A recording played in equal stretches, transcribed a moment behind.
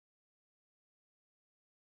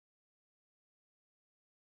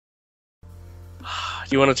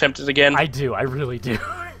you want to attempt it again? I do. I really do.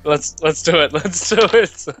 Let's do it. Let's do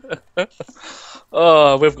it.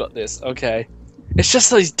 Oh, we've got this. Okay. It's just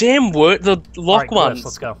those damn the lock ones. Glyphs,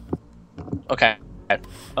 let's go. Okay.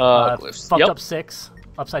 Glyphs. Fucked Yep. up 6.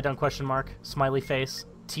 Upside down question mark. Smiley face.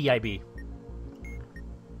 TIB.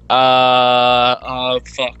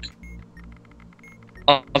 Fuck.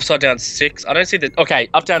 Upside down 6. I don't see the. Okay,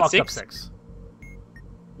 up down Fucked 6. up 6.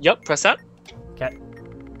 Yep, press that. Okay.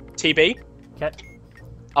 TB. Okay.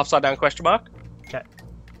 Upside down question mark. Okay.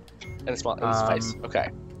 And his face. Okay.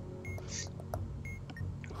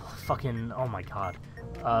 Fucking. Oh my god.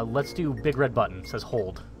 Let's do big red button. It says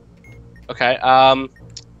hold. Okay. No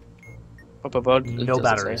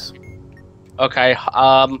batteries. Okay.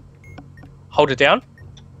 Hold it down.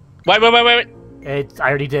 Wait. I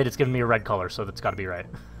already did. It's giving me a red color, so that's got to be right.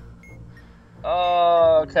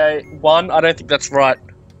 Okay. 1. I don't think that's right.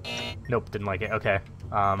 Nope, didn't like it. Okay.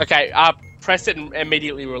 Okay. Press it and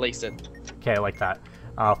immediately release it. Okay, I like that.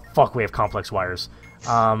 Fuck, we have complex wires.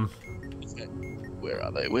 Where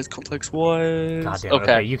are they? Where's complex wires? God damn it.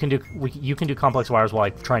 Okay, you can do complex wires while I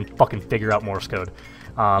try and fucking figure out Morse code.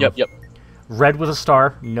 Yep. Red with a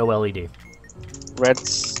star, no LED. Red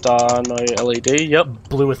star, no LED. Yep.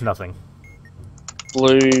 Blue with nothing.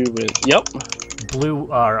 Blue with. Yep.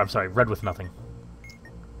 I'm sorry, red with nothing.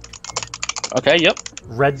 Okay. Yep.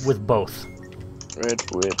 Red with both. Red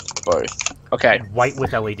with both. Okay. White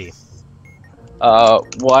with LED.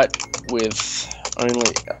 White with only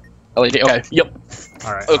LED. Okay. Yep.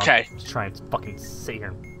 All right. Okay. Just try and fucking sit here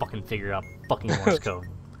and fucking figure out fucking Morse code.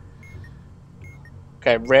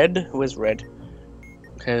 Okay. Red. Where's red?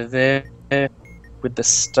 Okay. There with the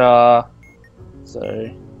star. So.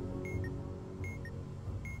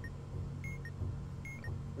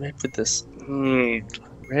 Red with this.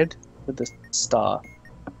 Red with the star.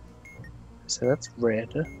 So that's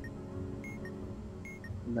red. And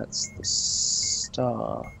that's the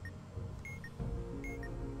star.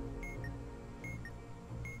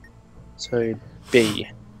 So B.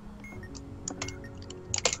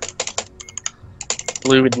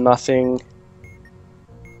 Blue with nothing.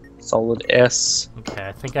 Solid S. Okay,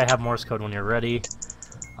 I think I have Morse code when you're ready.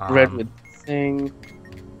 Red with thing.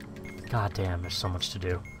 God damn, there's so much to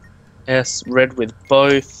do. S. Red with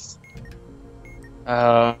both.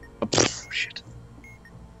 Shit.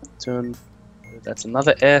 That's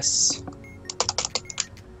another S.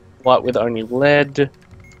 White with only lead.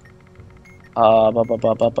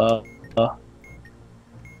 LED.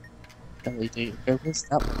 Where's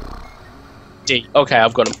that one? D. Okay,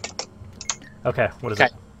 I've got them. Okay, what is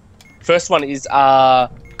it? First one is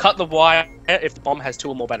cut the wire if the bomb has 2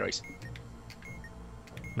 or more batteries.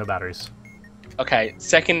 No batteries. Okay,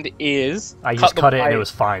 second is I just cut it and it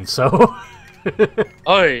was fine, so...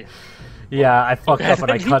 Oh. Yeah, I fucked up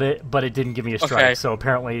and I cut it, but it didn't give me a strike, so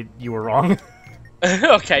apparently you were wrong.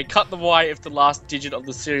 Okay, cut the Y if the last digit of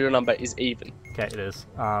the serial number is even. Okay, it is.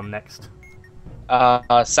 Next.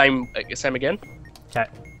 Same again. Okay,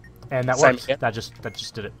 and that Same works. again. That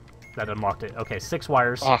just did it. That unlocked it. Okay, 6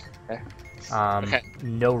 wires. Oh, okay. Okay.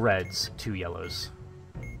 No reds, 2 yellows.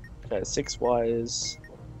 Okay, 6 wires.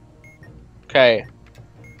 Okay.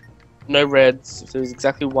 No reds. If there's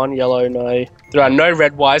exactly 1 yellow, no. There are no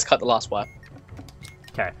red wires. Cut the last wire.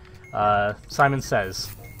 Okay. Simon says,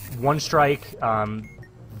 1 strike.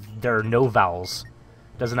 There are no vowels.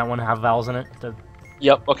 Doesn't that one have vowels in it?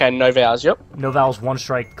 Yep. Okay. No vowels. Yep. No vowels. 1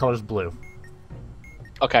 strike. Color's blue.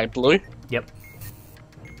 Okay. Blue. Yep.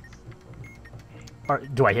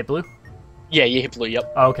 Do I hit blue? Yeah, you hit blue.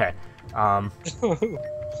 Yep. Okay.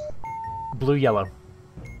 Blue, yellow.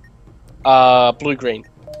 Blue, green.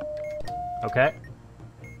 Okay.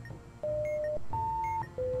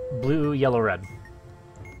 Blue, yellow, red.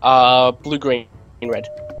 Blue, green, red.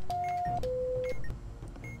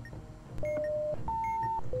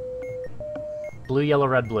 Blue, yellow,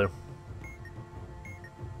 red, blue.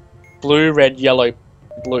 Blue, red, yellow,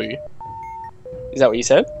 blue. Is that what you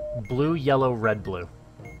said? Blue, yellow, red, blue.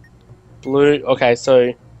 Blue. Okay,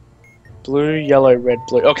 so blue, yellow, red,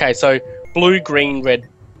 blue. Okay, so blue, green, red.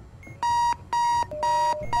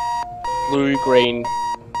 Blue, green.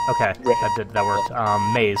 Okay, red. that worked.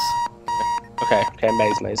 Maze. Okay,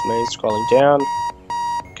 maze. Scrolling down.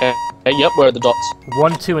 Okay, yep. Where are the dots?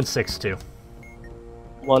 1, 2, and 6, 2.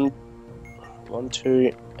 1,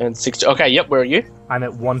 2, and 6. 2. Okay, yep. Where are you? I'm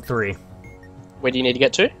at 1, 3. Where do you need to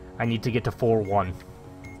get to? I need to get to 4, 1.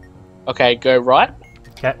 Okay, go right.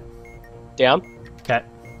 Okay. Down. Okay.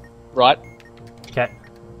 Right. Okay.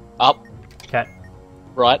 Up. Okay.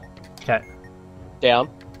 Right. Okay. Down.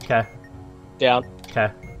 Okay. Down.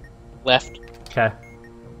 Okay. Left. Okay.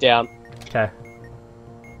 Down. Okay.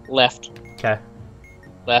 Left. Okay.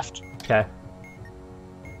 Left. Okay.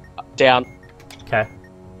 Down. Okay.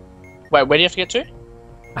 Wait, where do you have to get to?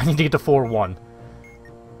 I need to get to 4, 1.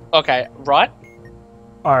 Okay, right.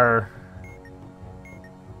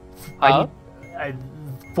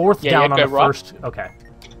 Fourth Yeah, down on go the right. first. Okay.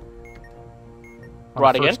 On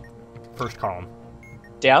Right the again. First column.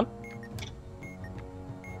 Down.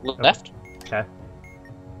 Left. Okay.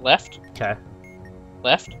 Left. Okay.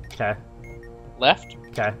 Left. Okay. Left.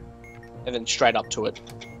 Okay. And then straight up to it.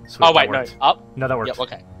 Sweet, Oh that wait, worked. no, up. No, that works. Yep.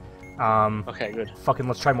 Okay. Okay, good. Fucking,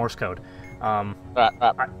 let's try Morse code. Right.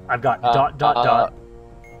 I've got dot.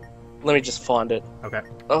 Let me just find it. Okay.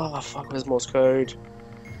 Oh fuck, where's Morse code?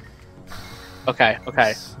 Okay.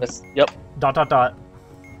 Let's. Yep. Dot.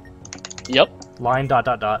 Yep. Line dot.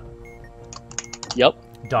 Yep.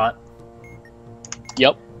 Dot.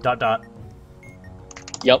 Yep. Dot.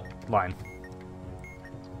 Yep. Line.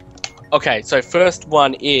 Okay, so first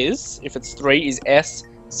one is, if it's 3, is S.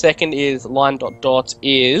 Second is line dot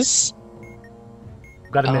is.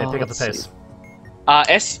 Got a minute. Pick up the let's pace.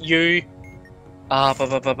 SU.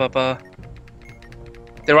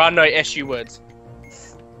 There are no SU words.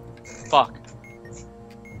 Fuck.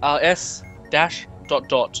 S dash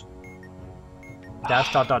dot.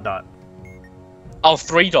 Dash dot. Oh,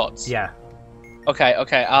 3 dots. Yeah. Okay.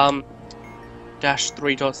 Dash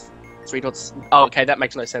 3 dots. 3 dots. Oh, okay, that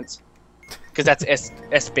makes no sense. Because that's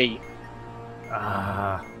SB.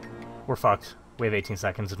 We're fucked. We have 18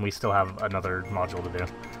 seconds and we still have another module to do.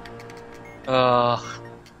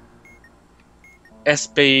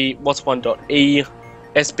 SB. What's 1 dot? E.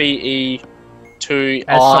 SBE. 2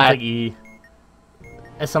 S I. something E.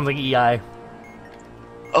 S something EI.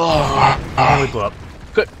 Oh. And we blew up.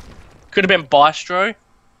 Could have been bistro.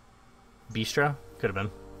 Bistro? Could have been.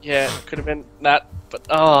 Yeah, could have been that, but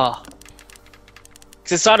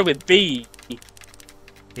because it started with B.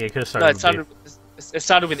 Yeah, it could have No, started it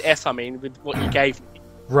started with S. I mean, with what you gave me.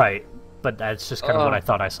 Right, but that's just kind of what I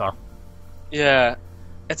thought I saw. Yeah,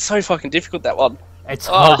 it's so fucking difficult, that one. It's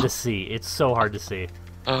hard to see. It's so hard to see.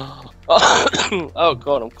 Oh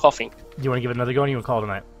god, I'm coughing. Do you want to give it another go, or you want to call it a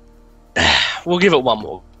night? We'll give it one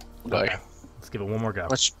more go. Okay. Let's give it one more go.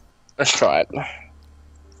 Let's try it.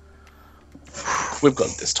 We've got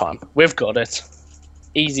it this time. We've got it.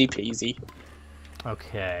 Easy peasy.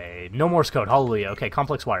 Okay, no Morse code. Hallelujah. Okay,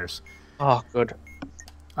 complex wires. Oh, good.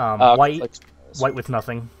 White with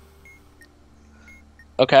nothing.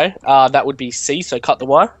 Okay, that would be C, so cut the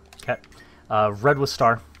wire. Okay. Red with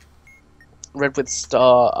star. Red with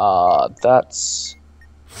star, that's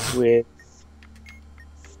with...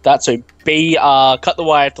 That's so B, cut the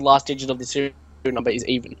wire if the last digit of the serial number is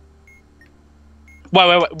even.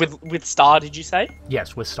 Wait, with star, did you say?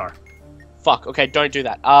 Yes, with star. Fuck, okay, don't do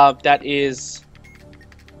that. That is...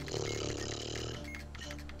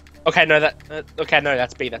 Okay, no,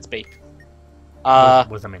 that's B, that's B. What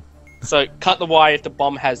does that mean? So, cut the wire if the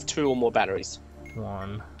bomb has 2 or more batteries.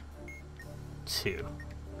 1, 2.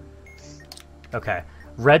 Okay.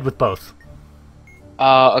 Red with both.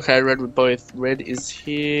 Okay, red with both. Red is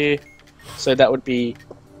here. So that would be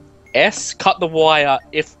S. Cut the wire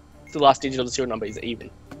if the last digit of the serial number is even.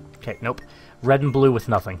 Okay, nope. Red and blue with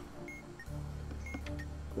nothing.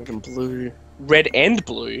 Red and blue. Red and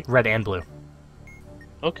blue? Red and blue.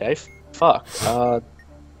 Okay, fuck.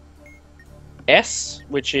 S,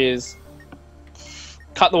 which is...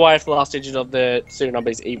 Cut the wire if the last digit of the serial number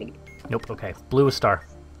is even. Nope, okay. Blue with star.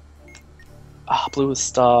 Blue with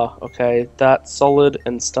star. Okay, that solid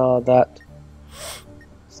and star that.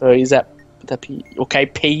 So is that P? Okay,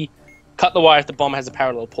 P. Cut the wire if the bomb has a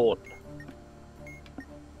parallel port.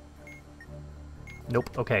 Nope,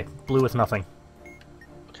 okay. Blue with nothing.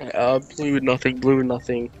 Okay, blue with nothing, blue with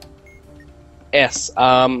nothing. S.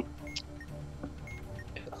 Cut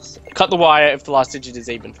the wire if the last digit is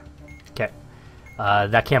even. Okay.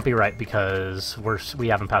 That can't be right because we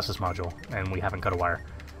haven't passed this module and we haven't cut a wire.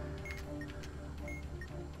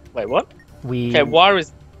 Wait, what? Okay, wire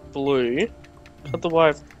is blue. Cut the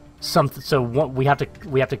wire. We have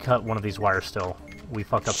to cut one of these wires still. We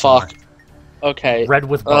fucked up. Fuck. Somewhere. Okay. Red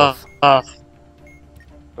with both.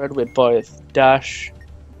 Red with both. Dash.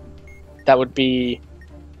 That would be.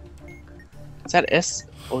 Is that S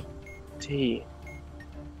or T?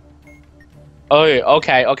 Oh,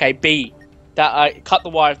 okay, okay. B. That cut the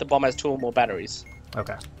wire if the bomb has 2 or more batteries.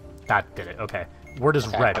 Okay, that did it. Okay. Word is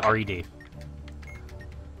red. Okay. R-E-D.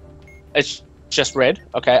 It's just red.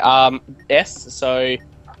 Okay. S. So,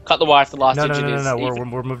 cut the wire if the last digit is. No.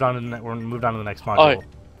 We're moved on to the next module. Oh.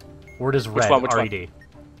 Word is red. Which R-E-D.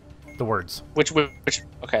 The words. Which?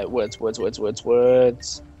 Okay. Words.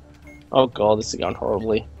 Oh god, this is going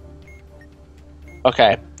horribly.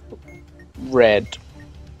 Okay. Red.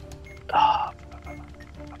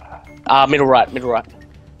 Middle right, middle right.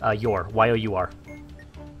 Your. Y-O-U-R.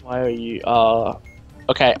 Why are you,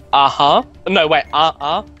 okay, no, wait,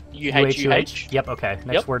 U-H-U-H. Yep, okay.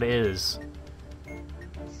 Next word is...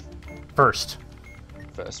 First.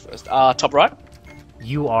 First. Top right.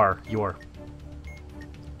 You-are. Your.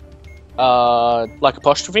 Like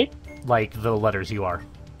apostrophe? Like the letters you are.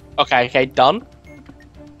 Okay, done.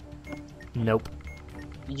 Nope.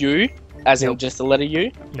 U, as in just the letter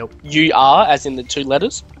U? Nope. U-R, as in the 2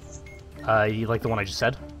 letters? You like the one I just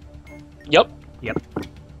said? Yep. Yep.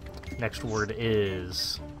 Next word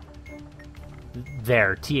is...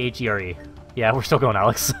 There. T-H-E-R-E. Yeah, we're still going,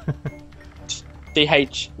 Alex.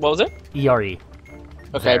 D-H, what was it? E-R-E.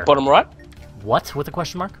 Okay, There. bottom right. What? With a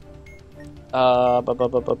question mark?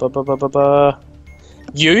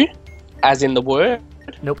 U, as in the word?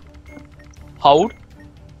 Nope. Hold?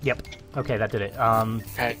 Yep. Okay, that did it.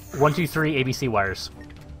 Okay. 1, 2, 3 ABC wires.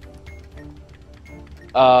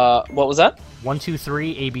 What was that? 1, 2,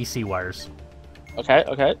 3 ABC wires. Okay.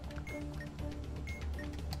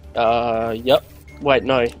 Yep. Wait,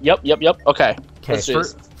 no. Yep. Okay. Okay,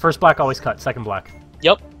 first black always cut, second black.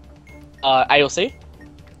 Yep. A or C?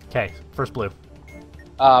 Okay, first blue.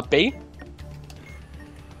 B?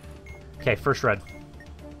 Okay, first red.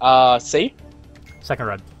 C? Second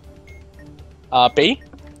red. B?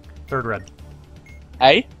 Third red.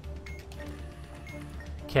 A?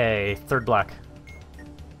 Okay, third black.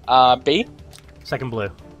 B? Second blue.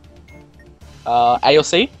 A or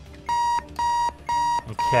C?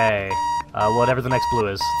 Okay, whatever the next blue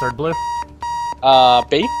is. Third blue?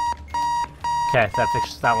 B? Okay, that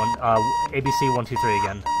fixes that one. ABC 1, 2, 3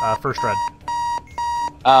 again. First red.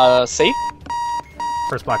 C?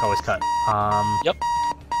 First black always cut. Yep.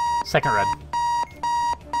 Second red.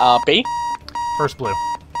 B? First blue.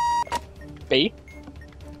 B?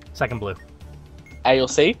 Second blue. A or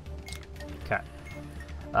C? Okay.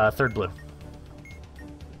 Third blue.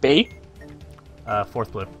 B?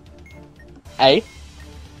 Fourth blue. A?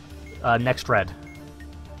 Next red.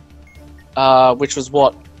 Which was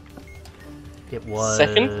what? It was...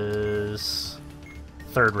 Second?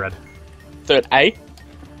 Third red. Third A?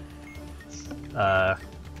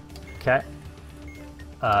 Okay.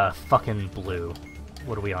 Fucking blue.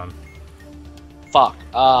 What are we on? Fuck.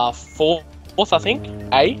 Fourth, I think?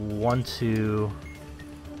 A? 1, 2,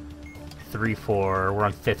 3, 4. We're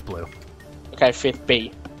on fifth blue. Okay, fifth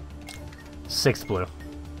B. Sixth blue.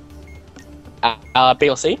 B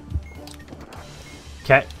or C?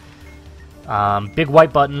 Okay. Big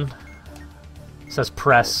white button. Says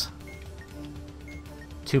press.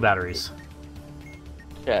 2 batteries.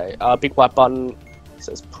 Okay, big white button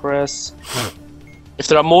says press. If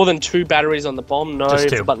there are more than 2 batteries on the bomb, no. Just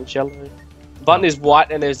If 2. the button's yellow. The button is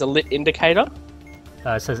white and there's a lit indicator.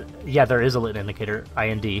 It says, yeah, there is a lit indicator.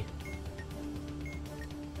 IND.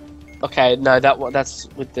 Okay, no, that's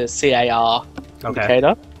with the CAR Okay.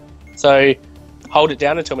 indicator. So, hold it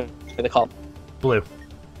down and tell me the color. Blue.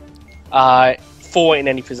 4 in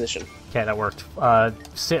any position. Okay, that worked.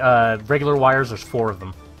 Regular wires, there's 4 of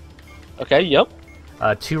them. Okay, yep.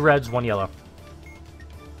 2 reds, 1 yellow.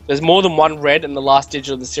 There's more than 1 red and the last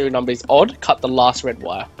digit of the serial number is odd. Cut the last red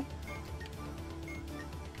wire.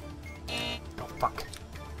 Oh, fuck.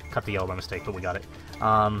 Cut the yellow by mistake, but we got it.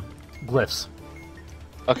 Glyphs.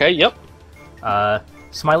 Okay, yep.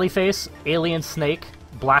 Smiley face, alien snake,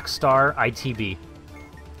 black star, ITB.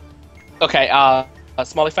 Okay,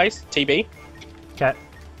 smiley face, TB. Okay.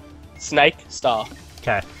 Snake, star.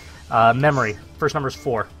 Okay. Memory. First number is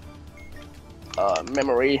 4.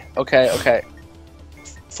 Memory. Okay.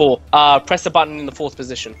 4. Press the button in the 4th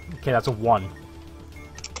position. Okay, that's a 1.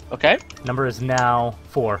 Okay. Number is now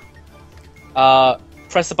 4.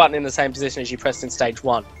 Press the button in the same position as you pressed in stage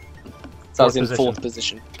 1. So I was in 4th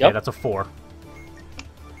position. Okay, Yep. that's a 4.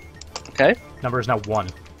 Okay. Number is now 1.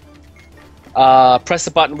 Press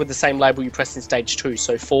the button with the same label you pressed in stage 2,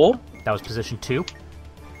 so 4. That was position 2.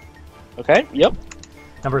 Okay, yep.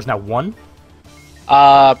 Number is now 1.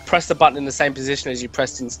 Press the button in the same position as you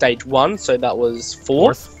pressed in stage 1, so that was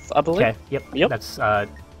 4th, I believe. Okay, yep. That's that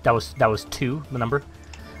was 2, the number.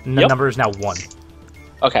 And the Yep. number is now 1.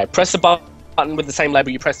 Okay, press the button with the same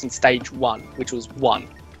label you pressed in stage 1, which was 1.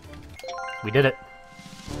 We did it.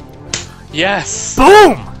 Yes!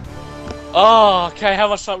 Boom! Oh, okay, how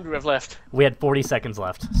much time do we have left? We had 40 seconds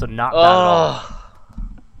left, so not bad at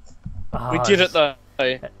all. We did it though.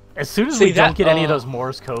 As soon as we don't get any of those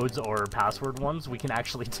Morse codes or password ones, we can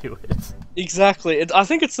actually do it. Exactly. I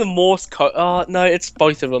think it's the Morse code. No, it's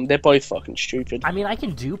both of them. They're both fucking stupid. I mean, I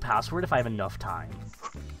can do password if I have enough time.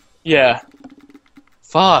 Yeah.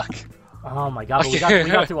 Fuck. Oh my god, but we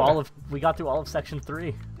got through all of section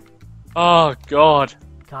 3. Oh god.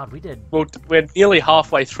 God, we did. Well, we're nearly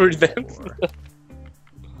halfway through then.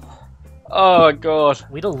 Oh god.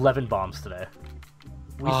 We had 11 bombs today.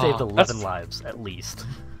 We saved 11 lives, at least.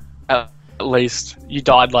 At least. You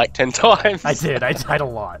died like 10 times. I did, I died a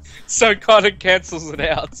lot. So it kind of cancels it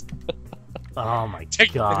out. Oh my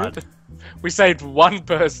god. We saved one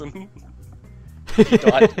person. He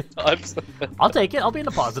died 10 times. I'll take it, I'll be in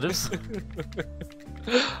the positives.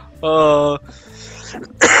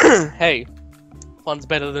 Hey, one's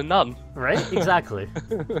better than none. Right? Exactly.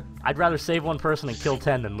 I'd rather save one person and kill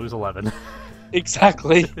 10 than lose 11.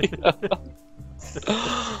 Exactly.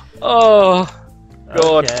 Oh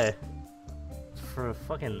god. Okay. For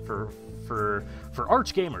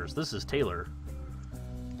arch gamers, this is Taylor.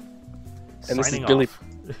 And this is Billy.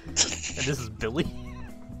 And this is Billy.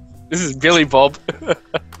 This is Billy Bob.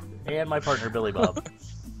 And my partner Billy Bob.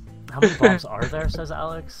 How many bombs are there, says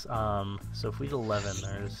Alex? So if we did 11,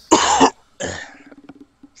 there's...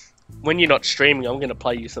 When you're not streaming, I'm going to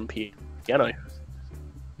play you some piano.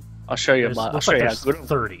 I'll show you, I'll show you how good...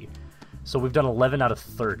 30. So we've done 11 out of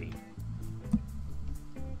 30.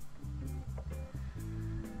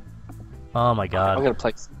 Oh my god. I'm going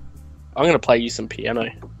to play you some piano.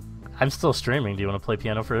 I'm still streaming. Do you want to play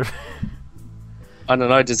piano for... I don't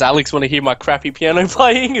know, does Alex want to hear my crappy piano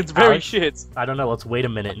playing? It's very shit. I don't know, let's wait a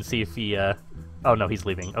minute and see if he, Oh no, he's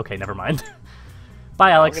leaving. Okay, never mind.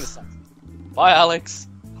 Bye, Alex. Bye, Alex.